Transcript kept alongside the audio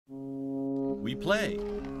We play.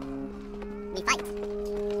 We fight.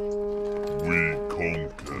 We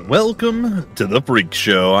conquer. Welcome to the Freak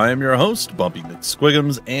Show. I am your host, Bumpy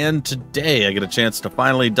McSquigums, and today I get a chance to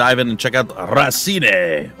finally dive in and check out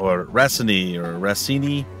Racine, or Racine, or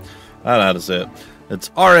Racine. I don't know how to say it.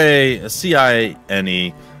 It's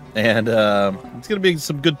R-A-C-I-N-E, and it's going to be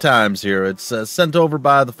some good times here. It's sent over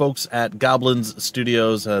by the folks at Goblinz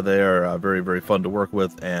Studios. They are very, very fun to work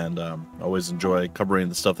with, and always enjoy covering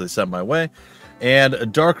the stuff they sent my way.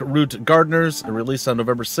 And Dark Root Gardeners, released on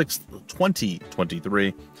November 6th,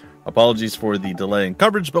 2023. Apologies for the delay in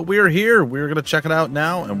coverage, but we're here. We're going to check it out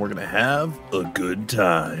now, and we're going to have a good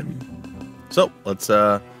time. So, let's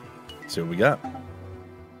see what we got.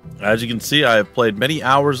 As you can see, I have played many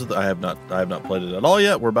hours. I have not played it at all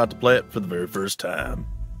yet. We're about to play it for the very first time.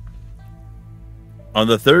 On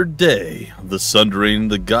the third day of the sundering,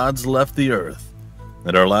 the gods left the earth,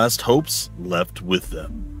 and our last hopes left with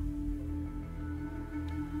them.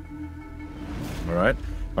 Alright.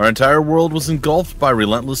 Our entire world was engulfed by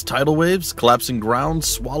relentless tidal waves. Collapsing ground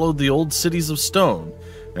swallowed the old cities of stone,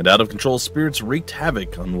 and out-of-control spirits wreaked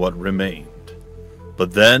havoc on what remained.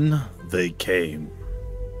 But then they came.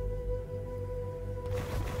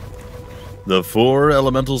 The four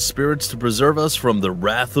elemental spirits to preserve us from the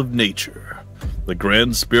wrath of nature. The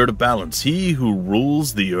grand spirit of balance, he who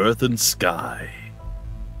rules the earth and sky.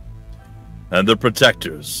 And the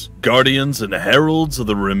protectors, guardians, and heralds of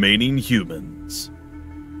the remaining humans.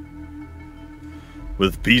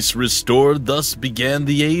 With peace restored, thus began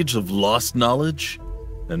the age of lost knowledge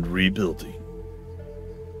and rebuilding.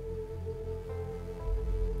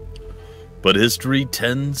 But history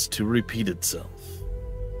tends to repeat itself.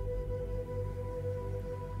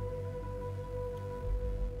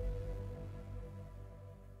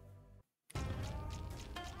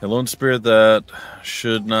 A lone spirit, that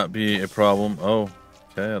should not be a problem. Oh,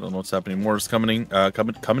 okay, I don't know what's happening. More is coming.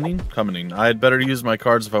 Coming. I had better use my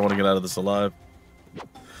cards if I want to get out of this alive.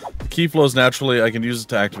 The key flows naturally. I can use it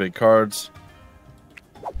to activate cards.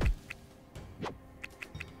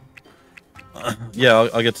 Yeah,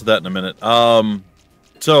 I'll get to that in a minute.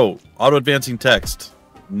 So, auto-advancing text.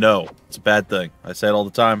 No, it's a bad thing. I say it all the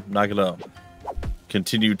time. I'm not going to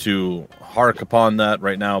continue to hark upon that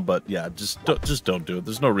right now, but yeah, just don't do it.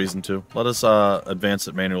 There's no reason to. Let us advance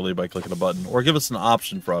it manually by clicking a button, or give us an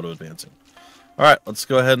option for auto-advancing. Alright, let's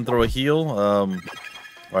go ahead and throw a heal.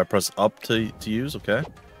 I press up to use, okay.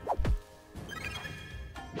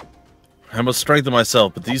 I must strengthen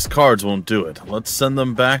myself, but these cards won't do it. Let's send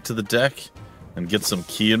them back to the deck and get some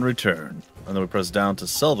key in return. And then we press down to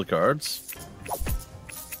sell the cards.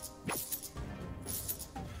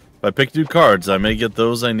 If I pick new cards, I may get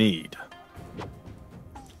those I need.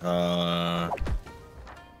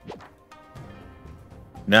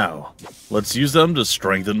 Now, let's use them to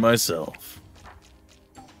strengthen myself.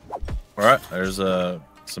 Alright, there's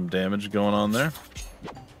some damage going on there.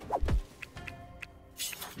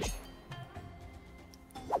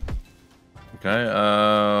 Okay,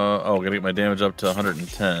 oh, gotta get my damage up to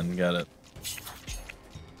 110. Got it.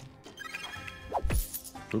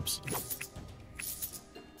 Oops.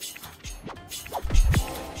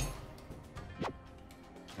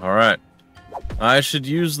 Alright. I should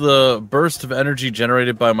use the burst of energy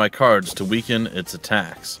generated by my cards to weaken its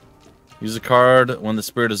attacks. Use a card when the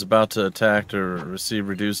spirit is about to attack or receive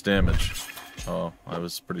reduced damage. Oh, I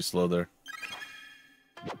was pretty slow there.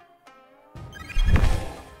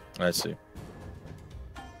 I see.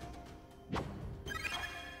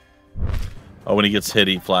 Oh, when he gets hit,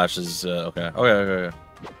 he flashes. Okay. Okay.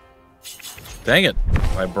 Dang it.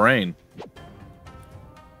 My brain.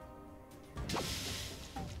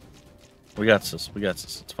 We got this.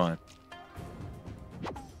 It's fine.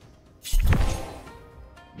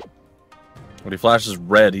 When he flashes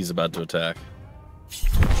red, he's about to attack.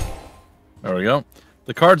 There we go.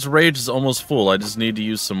 The card's rage is almost full. I just need to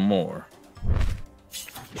use some more.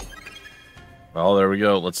 Oh, there we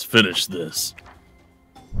go. Let's finish this.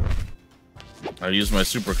 I used my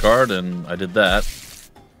super card, and I did that.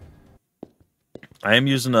 I am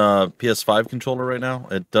using a PS5 controller right now.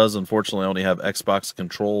 It does, unfortunately, only have Xbox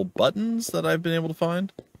control buttons that I've been able to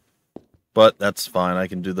find. But that's fine. I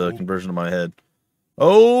can do the conversion in my head.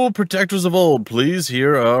 Oh, protectors of old, please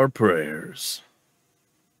hear our prayers.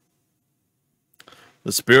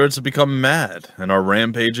 The spirits have become mad and are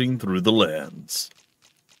rampaging through the lands.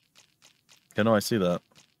 Okay, no, I see that.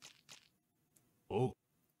 Oh.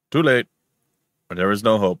 Too late. But there is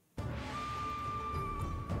no hope.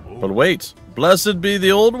 But wait, blessed be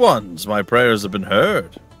the old ones. My prayers have been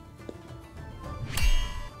heard.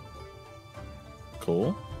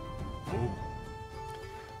 Cool.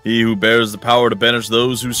 He who bears the power to banish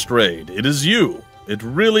those who strayed. It is you. It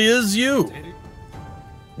really is you.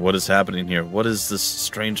 What is happening here? What is this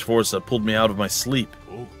strange force that pulled me out of my sleep?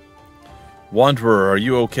 Wanderer, are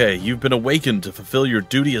you okay? You've been awakened to fulfill your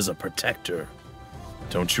duty as a protector.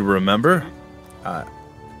 Don't you remember? I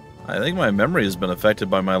think my memory has been affected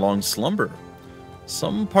by my long slumber.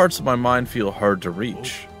 Some parts of my mind feel hard to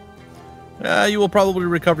reach. You will probably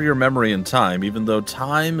recover your memory in time, even though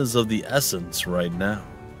time is of the essence right now.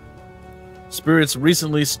 Spirits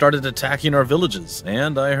recently started attacking our villages,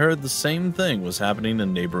 and I heard the same thing was happening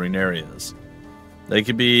in neighboring areas. They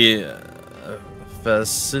could be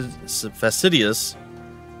fastidious,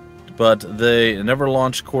 but they never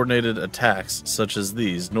launch coordinated attacks such as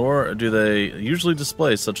these, nor do they usually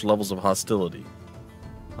display such levels of hostility.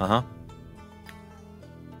 I'm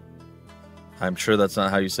sure that's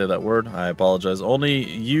not how you say that word. I apologize. Only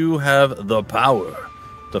you have the power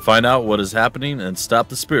to find out what is happening and stop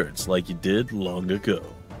the spirits like you did long ago.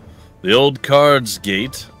 The old cards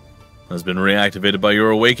gate has been reactivated by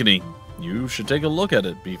your awakening. You should take a look at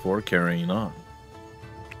it before carrying on.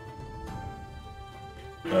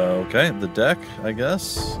 Okay, the deck, I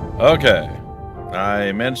guess. Okay,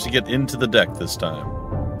 I managed to get into the deck this time.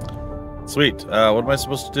 Sweet. What am I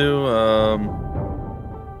supposed to do?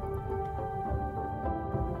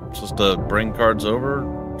 Just to bring cards over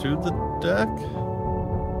to the deck?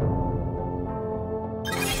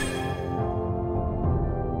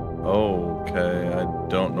 Okay, I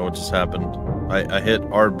don't know what just happened. I hit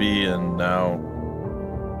RB and now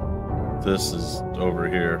this is over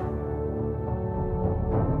here.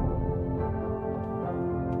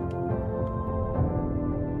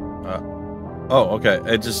 Oh, okay.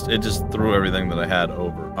 It just threw everything that I had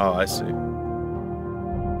over. Oh, I see.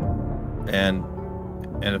 And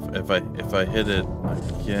if I hit it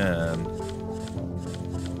again,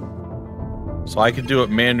 so I could do it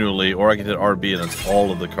manually, or I could hit RB and it's all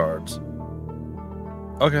of the cards.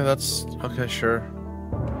 Okay, that's okay. Sure.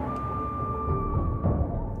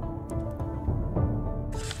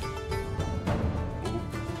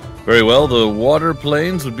 Very well. The water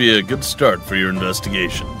plains would be a good start for your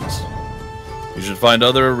investigations. You should find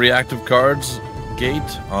other reactive cards gate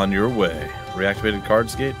on your way. Reactivated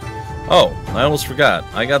cards gate. Oh, I almost forgot.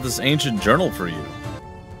 I got this ancient journal for you.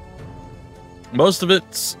 Most of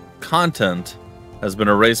its content has been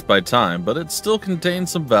erased by time, but it still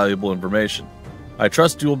contains some valuable information. I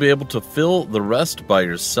trust you will be able to fill the rest by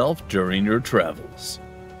yourself during your travels.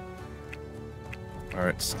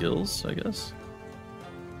 Alright, skills, I guess.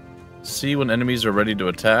 See when enemies are ready to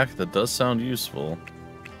attack. That does sound useful.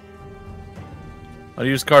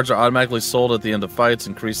 Unused cards are automatically sold at the end of fights,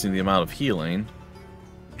 increasing the amount of healing.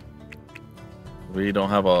 We don't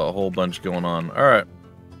have a whole bunch going on. Alright.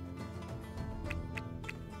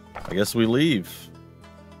 I guess we leave.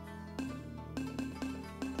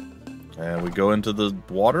 And we go into the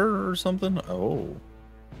water or something? Oh.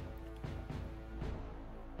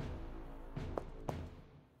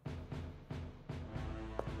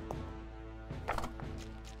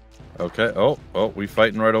 Okay. Oh, we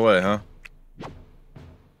fighting right away, huh?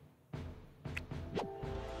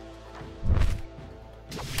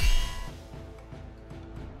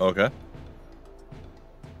 Okay.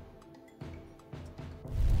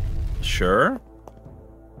 Sure.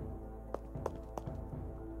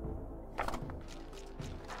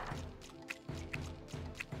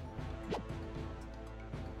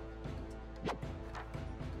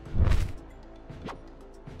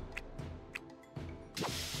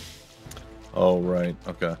 Oh, right.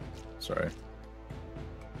 Okay. Sorry.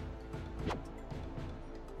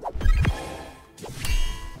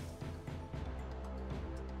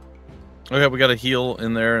 Okay, we got a heal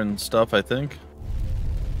in there and stuff, I think.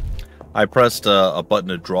 I pressed a button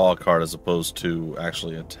to draw a card as opposed to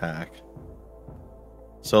actually attack.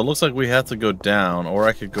 So it looks like we have to go down, or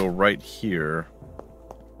I could go right here.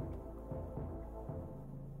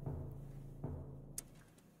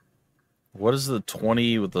 What is the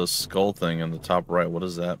 20 with the skull thing in the top right? What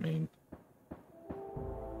does that mean?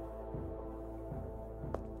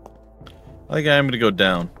 I think I am going to go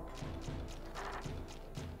down.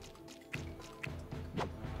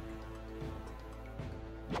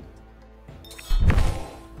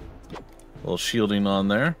 A little shielding on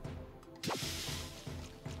there.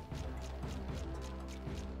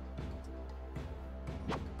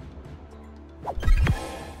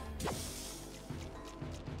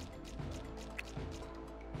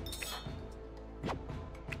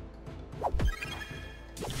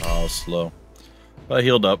 Oh, slow. But I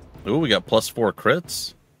healed up. Ooh, we got +4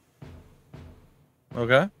 crits.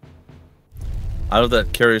 Okay. I don't know if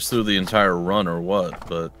that carries through the entire run or what,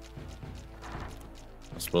 but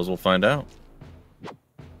suppose we'll find out.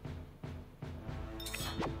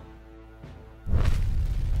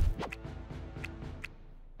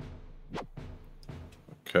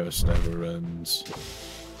 Curse never ends.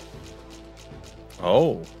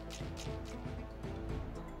 Oh.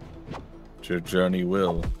 Your journey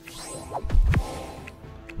will.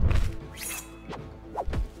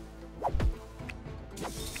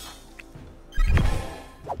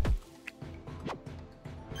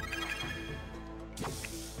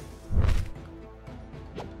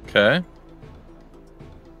 Okay.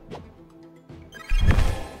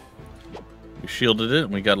 We shielded it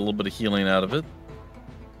and we got a little bit of healing out of it.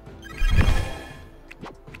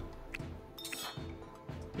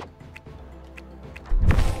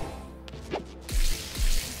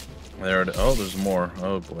 There it is. Oh, there's more.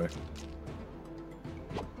 Oh boy.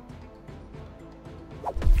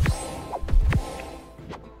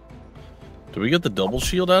 Do we get the double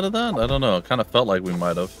shield out of that? I don't know. It kind of felt like we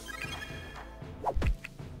might have.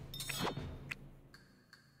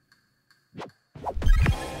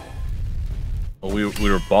 Oh, we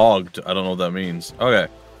were bogged. I don't know what that means.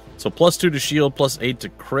 Okay. So +2 to shield, +8 to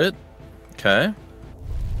crit. Okay.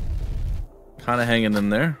 Kind of hanging in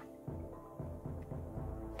there.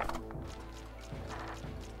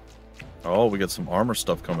 Oh, we got some armor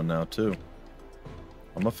stuff coming now, too.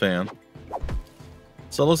 I'm a fan.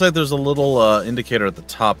 So it looks like there's a little indicator at the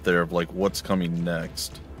top there of, like, what's coming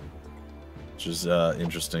next. Which is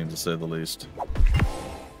interesting, to say the least.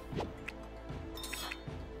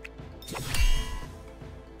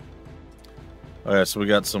 Alright, so we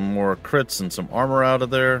got some more crits and some armor out of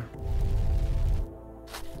there.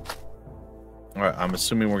 Alright, I'm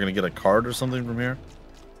assuming we're going to get a card or something from here.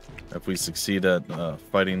 If we succeed at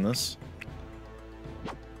fighting this.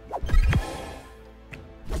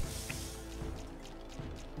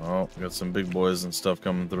 Oh, we got some big boys and stuff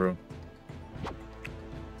coming through.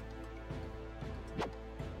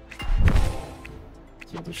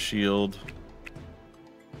 So the shield.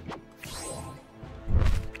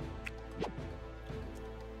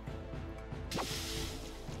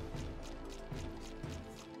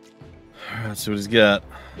 Alright, let's see what he's got.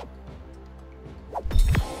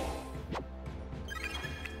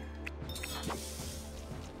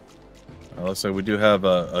 Looks like we do have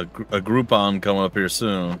a Groupon coming up here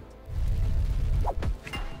soon.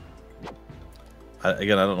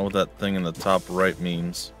 Again, I don't know what that thing in the top right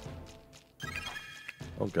means.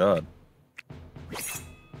 Oh, God.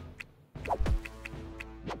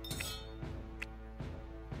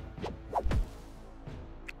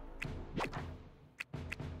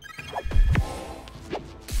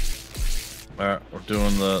 Alright, we're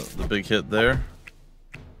doing the big hit there.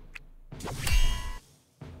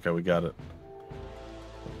 Okay, we got it.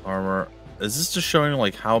 Armor. Is this just showing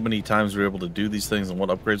like how many times we're able to do these things and what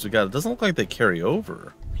upgrades we got? It doesn't look like they carry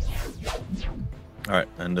over. Alright,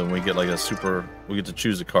 and then we get like a super... We get to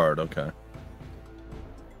choose a card, okay.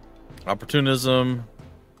 Opportunism.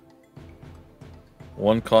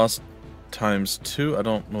 1 cost times 2. I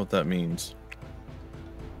don't know what that means.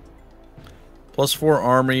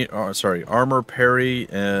 +4 armor parry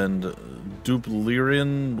and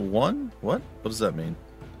Duplerian 1? What? What does that mean?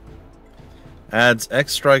 Adds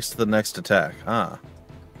X strikes to the next attack. Ah.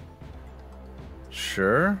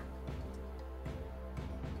 Sure.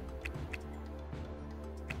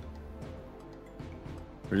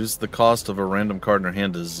 Reduce the cost of a random card in your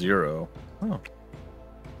hand to 0. Oh.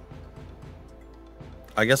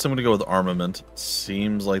 I guess I'm going to go with armament.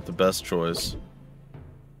 Seems like the best choice.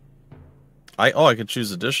 I could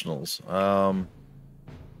choose additionals.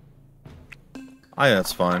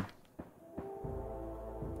 That's fine.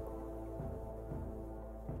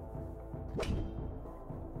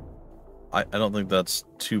 I don't think that's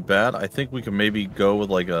too bad. I think we can maybe go with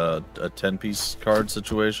like a 10-piece card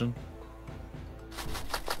situation.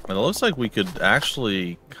 And it looks like we could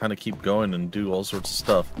actually kind of keep going and do all sorts of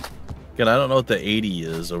stuff. Again, I don't know what the 80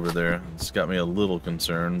 is over there. It's got me a little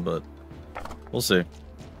concerned, but we'll see.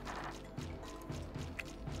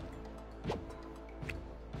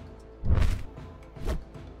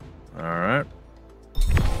 Alright.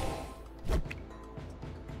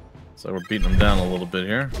 So we're beating them down a little bit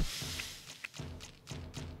here.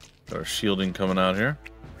 Got our shielding coming out here.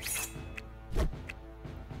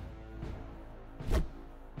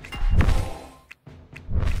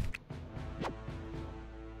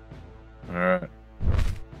 Alright.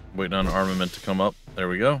 Waiting on armament to come up. There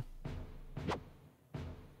we go.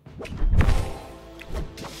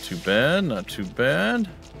 Not too bad, not too bad.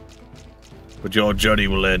 But your journey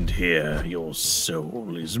will end here. Your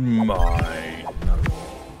soul is mine.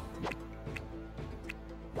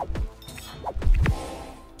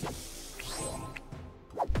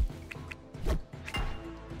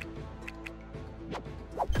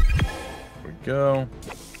 There we go.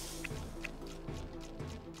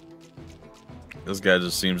 This guy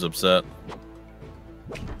just seems upset.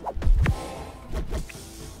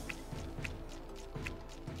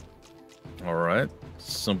 Alright.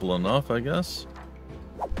 Simple enough, I guess.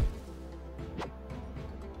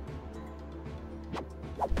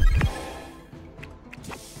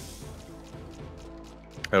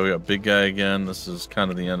 Okay, we got big guy again. This is kind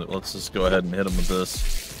of the end. Let's just go ahead and hit him with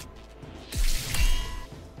this.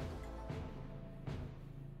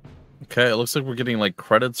 Okay, it looks like we're getting like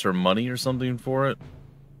credits or money or something for it.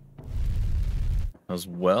 As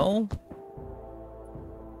well.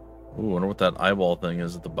 Ooh, I wonder what that eyeball thing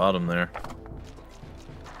is at the bottom there.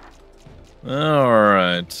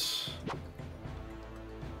 Alright.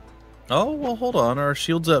 Oh, well, hold on. Our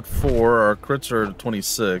shield's at 4. Our crits are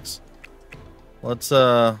 26. Let's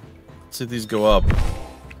see if these go up.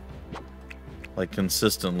 Like,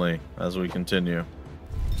 consistently as we continue.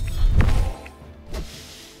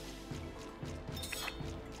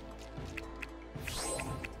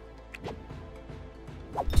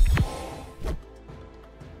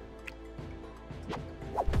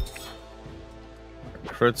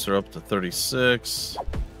 Crits are up to 36.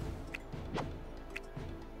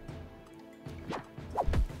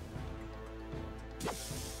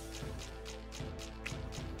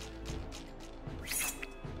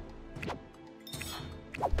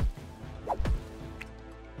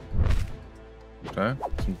 Okay,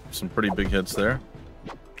 some pretty big hits there.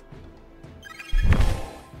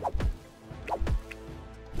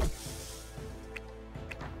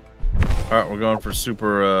 Alright, we're going for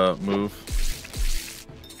super move.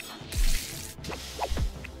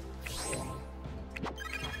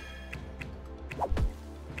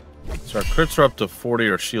 So our crits are up to 40,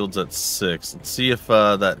 our shield's at 6. Let's see if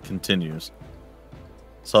that continues.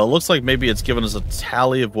 So it looks like maybe it's given us a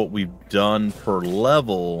tally of what we've done per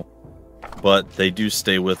level, but they do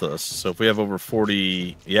stay with us. So if we have over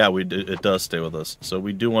 40, yeah, it does stay with us. So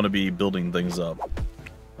we do want to be building things up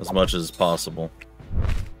as much as possible.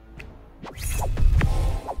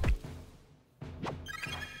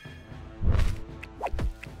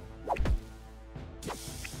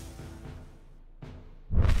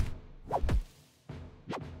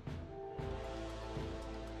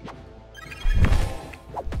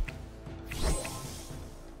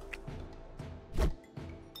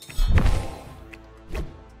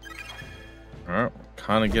 Alright,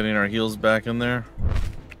 kind of getting our heels back in there.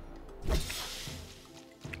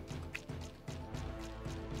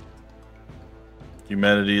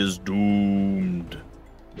 Humanity is doomed.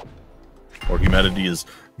 Or humanity is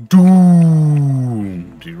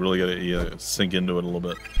doomed. You really gotta sink into it a little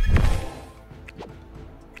bit.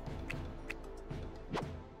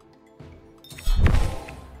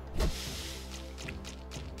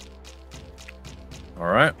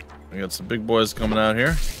 Alright, we got some big boys coming out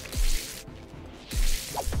here.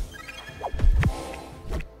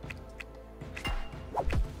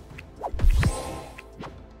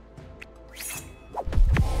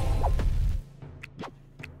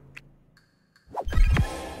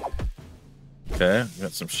 Okay, we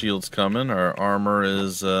got some shields coming. Our armor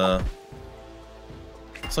is, it's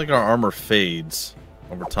like our armor fades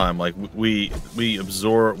over time. Like, we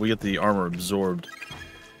get the armor absorbed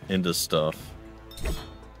into stuff.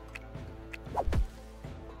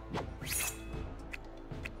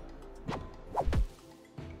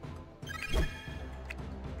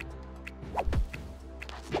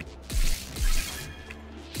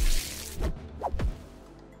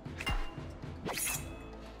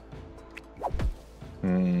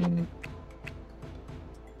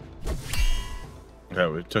 Okay,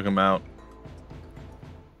 we took him out.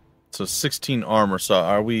 So 16 armor. So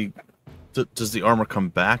are we... does the armor come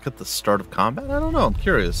back at the start of combat? I don't know. I'm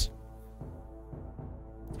curious.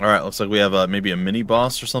 Alright, looks like we have maybe a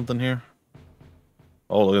mini-boss or something here.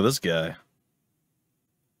 Oh, look at this guy.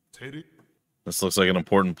 This looks like an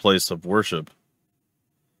important place of worship.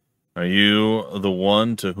 Are you the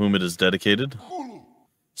one to whom it is dedicated?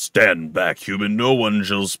 Stand back, human. No one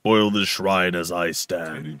shall spoil this shrine as I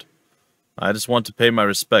stand. I just want to pay my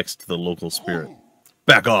respects to the local spirit.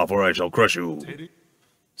 Back off or I shall crush you.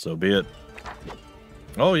 So be it.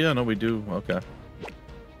 Oh yeah, no, we do. Okay.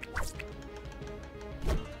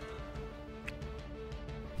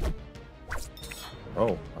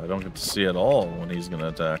 Oh, I don't get to see at all when he's gonna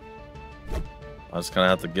attack. I just kind of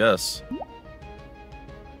have to guess.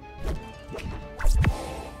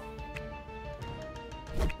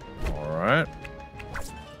 Alright.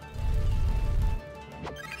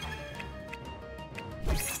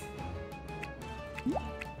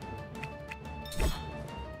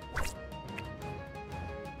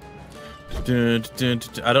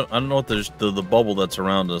 I don't know what the bubble that's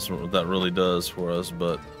around us, what that really does for us,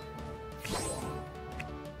 but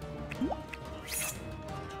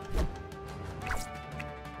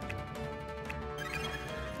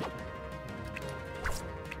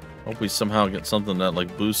hope we somehow get something that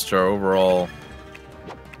like boosts our overall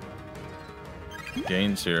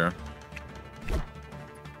gains here.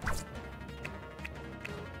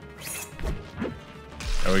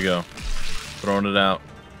 There we go. Throwing it out.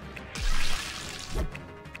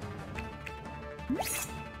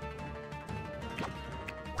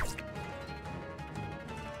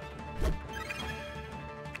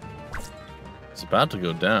 It's about to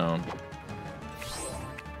go down.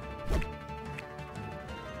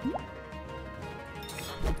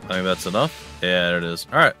 I think that's enough. Yeah, there it is.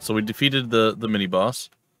 Alright, so we defeated the mini-boss.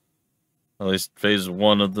 At least phase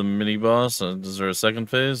 1 of the mini-boss. Is there a second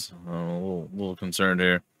phase? I'm a little concerned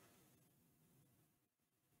here.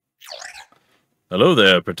 Hello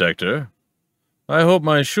there, Protector. I hope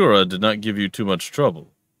my Shura did not give you too much trouble.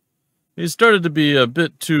 He started to be a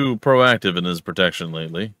bit too proactive in his protection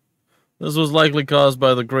lately. This was likely caused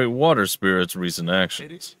by the Great Water Spirit's recent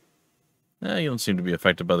actions. You don't seem to be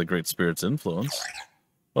affected by the Great Spirit's influence.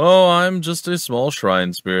 Oh, I'm just a small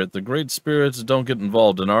shrine spirit. The Great Spirits don't get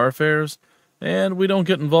involved in our affairs, and we don't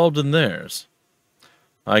get involved in theirs.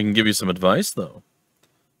 I can give you some advice, though.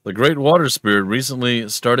 The Great Water Spirit recently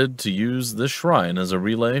started to use this shrine as a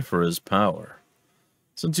relay for his power.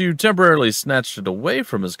 Since you temporarily snatched it away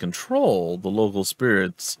from his control, the local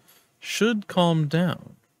spirits should calm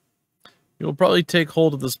down. You'll probably take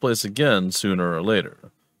hold of this place again sooner or later,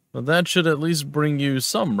 but that should at least bring you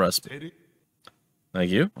some respite. Thank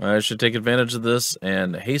you. I should take advantage of this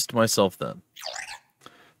and haste myself then.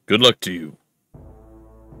 Good luck to you.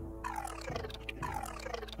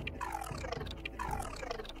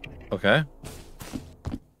 Okay.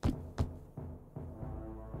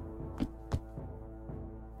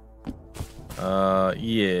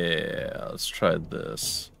 Yeah, let's try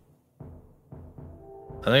this.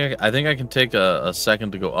 I think I can take a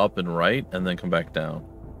second to go up and right and then come back down.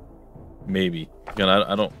 Maybe. Again,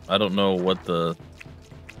 I don't know what the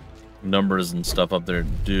numbers and stuff up there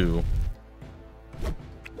do.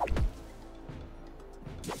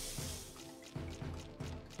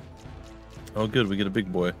 Oh good, we get a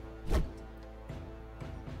big boy.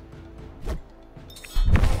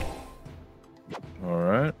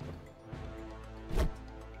 Alright.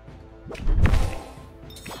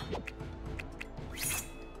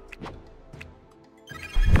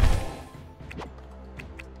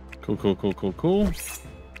 Cool.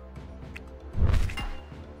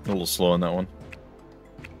 A little slow on that one.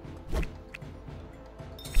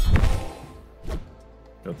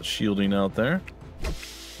 Got the shielding out there.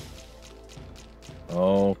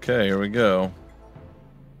 Okay, here we go.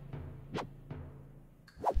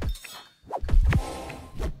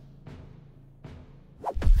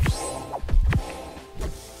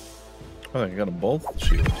 I think I got them both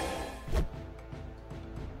shielded.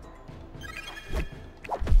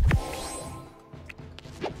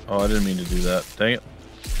 Oh, I didn't mean to do that. Dang it.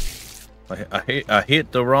 I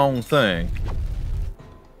hit the wrong thing.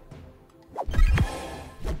 Look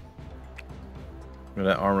at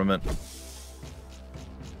that armament.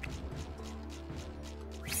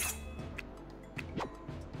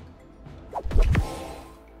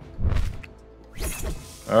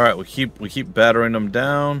 Alright, we keep battering them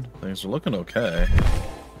down. Things are looking okay.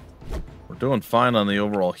 We're doing fine on the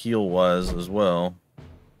overall heal-wise as well.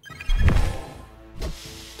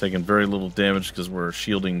 Taking very little damage because we're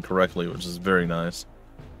shielding correctly, which is very nice.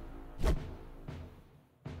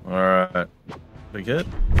 Alright. Big hit.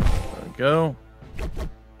 There we go.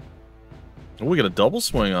 Oh, we got a double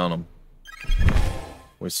swing on him.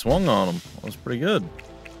 We swung on him. That was pretty good.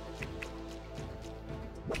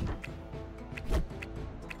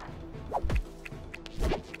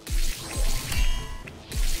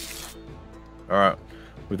 Alright.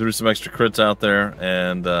 We threw some extra crits out there,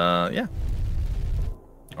 and yeah.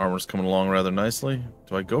 Armor's coming along rather nicely.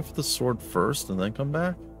 Do I go for the sword first and then come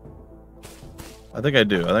back? I think I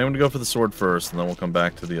do. I think I'm going to go for the sword first and then we'll come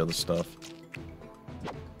back to the other stuff.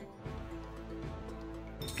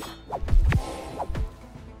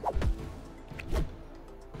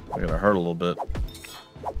 I gotta hurt a little bit.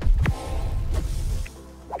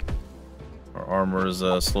 Our armor is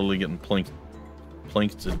slowly getting plinked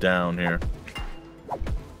down here.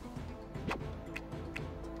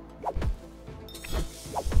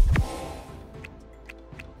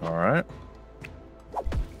 Alright.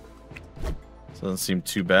 So doesn't seem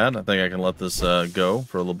too bad. I think I can let this go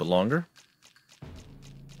for a little bit longer.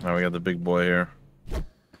 Now we got the big boy here.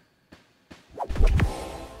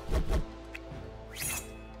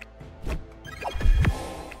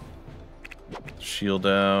 shield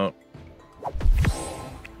out.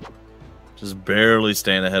 Just barely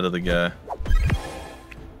staying ahead of the guy.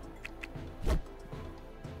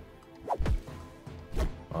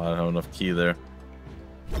 Oh, I don't have enough key there.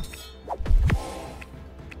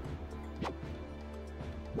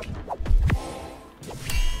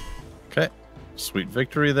 Okay. Sweet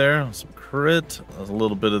victory there. Some crit. A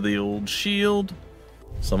little bit of the old shield.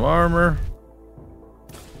 Some armor.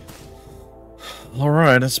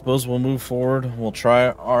 Alright, I suppose we'll move forward. We'll try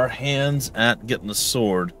our hands at getting the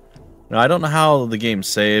sword. Now, I don't know how the game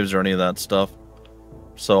saves or any of that stuff.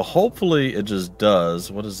 So hopefully it just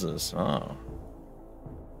does. What is this? Oh.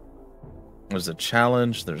 There's a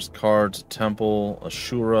challenge. There's cards, a temple, a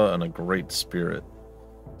Shura, and a great spirit.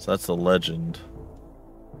 So that's the legend.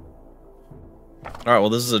 Alright, well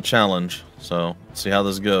this is a challenge. So, let's see how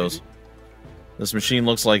this goes. This machine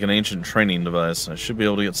looks like an ancient training device. I should be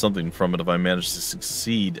able to get something from it if I manage to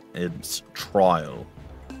succeed in its trial.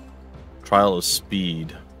 Trial of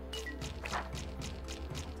speed.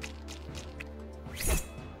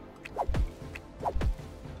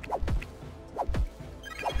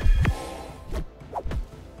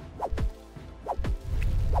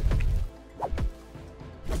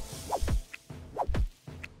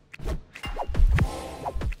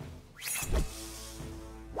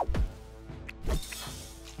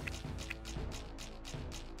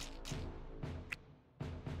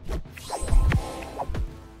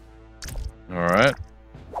 Alright.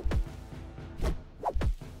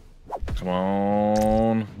 Come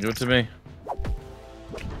on. Give it to me.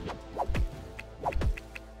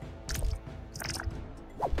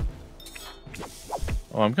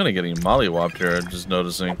 Oh, I'm kind of getting mollywopped here, I'm just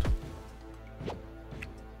noticing.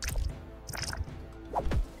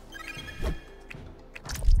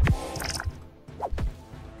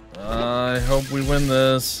 I hope we win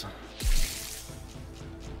this.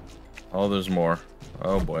 Oh, there's more.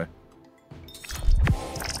 Oh boy.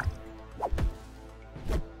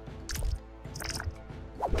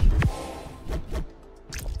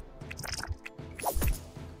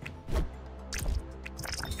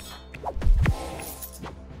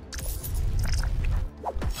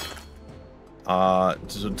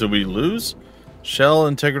 Did we lose? Shell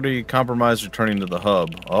integrity compromised returning to the hub.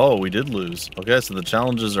 Oh, we did lose. Okay, so the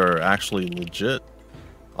challenges are actually legit.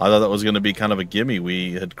 I thought that was going to be kind of a gimme.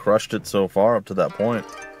 We had crushed it so far up to that point.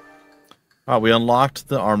 Alright, we unlocked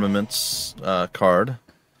the armaments card.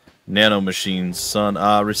 Nano Machine's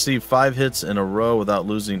son. Received 5 hits in a row without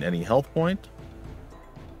losing any health point.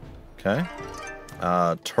 Okay.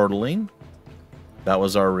 Turtling. That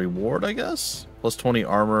was our reward, I guess. Plus 20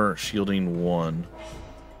 armor, shielding 1.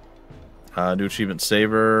 New achievement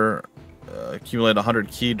saver. Accumulate 100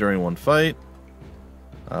 ki during one fight.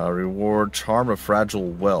 Reward charm of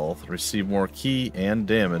fragile wealth. Receive more ki and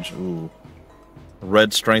damage. Ooh.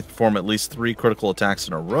 Red strength, perform at least 3 critical attacks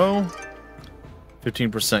in a row.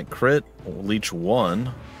 15% crit. Leech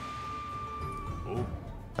 1.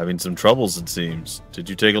 Having some troubles, it seems. Did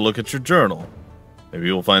you take a look at your journal? Maybe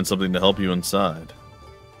you'll find something to help you inside.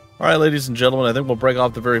 Alright, ladies and gentlemen, I think we'll break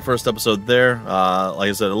off the very first episode there. Like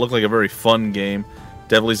I said, it looked like a very fun game.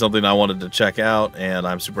 Definitely something I wanted to check out, and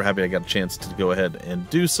I'm super happy I got a chance to go ahead and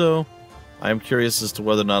do so. I am curious as to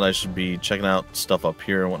whether or not I should be checking out stuff up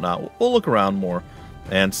here and whatnot. We'll look around more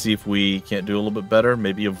and see if we can't do a little bit better.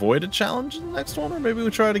 Maybe avoid a challenge in the next one, or maybe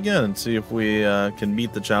we try it again and see if we can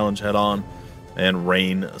meet the challenge head on and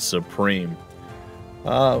reign supreme.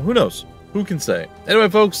 Who knows? Who can say? Anyway,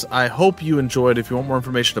 folks, I hope you enjoyed. If you want more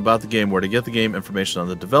information about the game, where to get the game, information on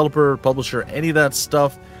the developer, publisher, any of that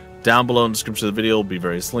stuff, down below in the description of the video will be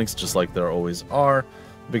various links, just like there always are.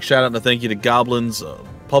 Big shout out and a thank you to Goblinz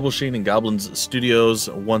Publishing and Goblinz Studios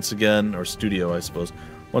once again, or Studio, I suppose,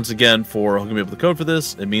 once again for hooking me up with the code for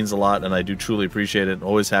this. It means a lot, and I do truly appreciate it.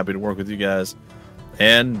 Always happy to work with you guys.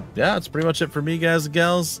 And yeah, that's pretty much it for me, guys and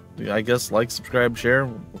gals. I guess like, subscribe, share.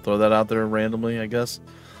 We'll throw that out there randomly, I guess.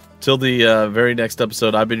 Till the very next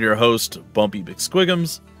episode, I've been your host, Bumpy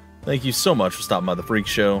McSquigums. Thank you so much for stopping by the Freak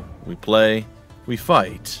Show. We play, we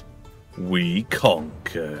fight, we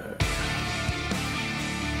conquer.